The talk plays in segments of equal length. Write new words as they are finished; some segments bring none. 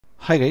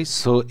Hi guys,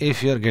 so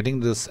if you are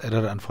getting this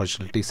error,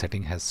 unfortunately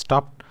setting has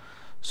stopped.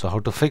 So how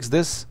to fix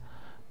this?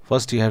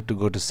 First you have to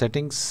go to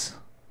settings,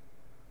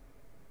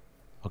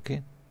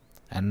 okay,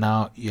 and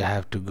now you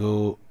have to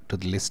go to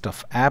the list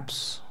of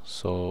apps.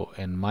 So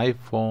in my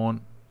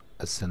phone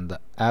it's in the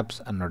apps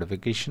and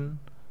notification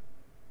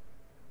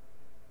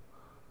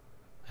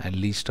and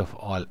list of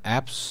all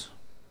apps.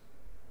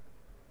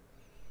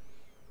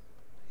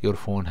 Your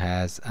phone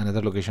has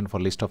another location for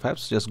list of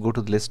apps. Just go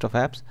to the list of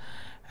apps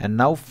and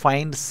now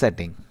find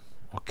setting.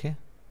 Okay,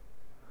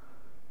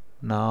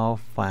 now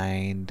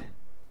find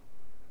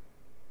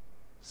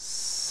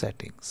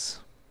settings.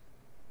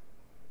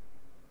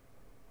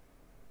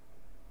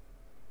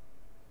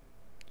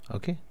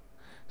 Okay,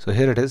 so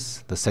here it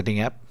is, the setting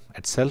app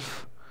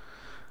itself.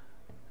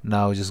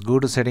 Now just go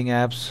to setting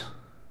apps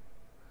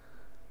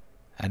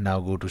and now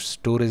go to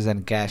storage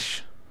and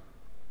cache,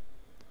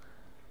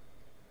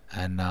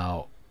 and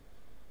now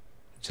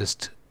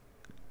just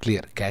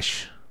clear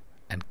cache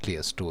and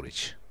clear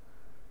storage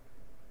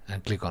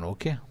and click on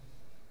OK.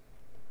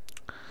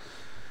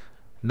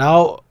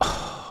 Now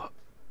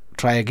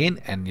try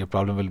again and your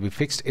problem will be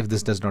fixed. If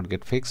this does not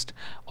get fixed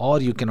or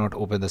you cannot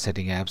open the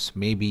setting apps,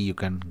 maybe you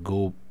can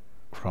go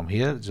from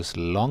here, just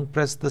long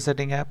press the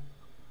setting app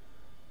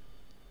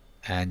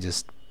and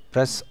just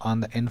press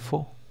on the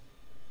info,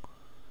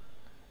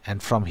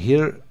 and from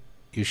here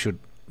you should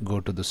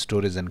go to the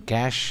storage and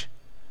cache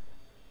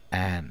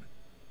and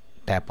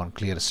tap on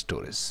clear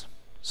storage.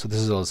 So this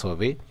is also a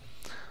way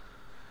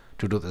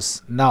to do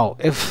this. Now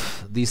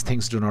if these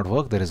things do not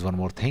work, there is one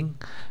more thing.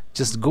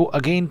 Just go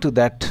again to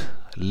that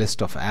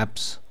list of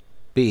apps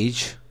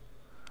page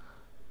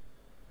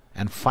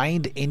and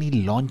find any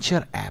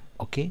launcher app.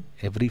 Okay,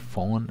 every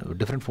phone,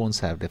 different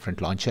phones have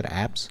different launcher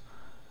apps.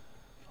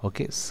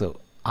 Okay, so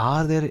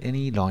are there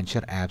any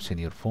launcher apps in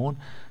your phone?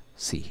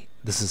 See,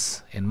 this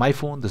is in my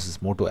phone, this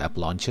is Moto app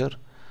launcher,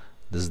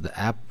 this is the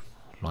app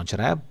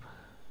launcher app.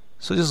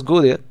 So just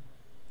go there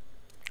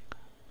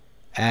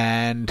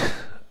and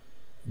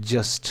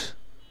just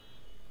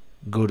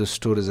go to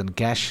storage and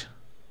cache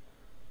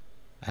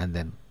and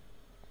then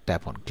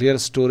tap on clear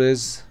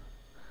storage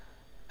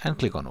and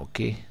click on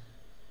OK,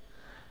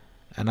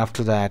 and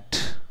after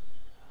that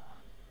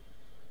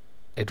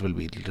it will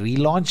be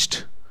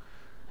relaunched,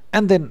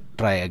 and then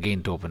try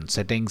again to open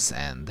settings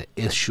and the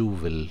issue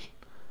will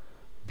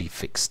be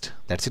fixed.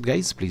 That's it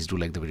guys, please do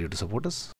like the video to support us.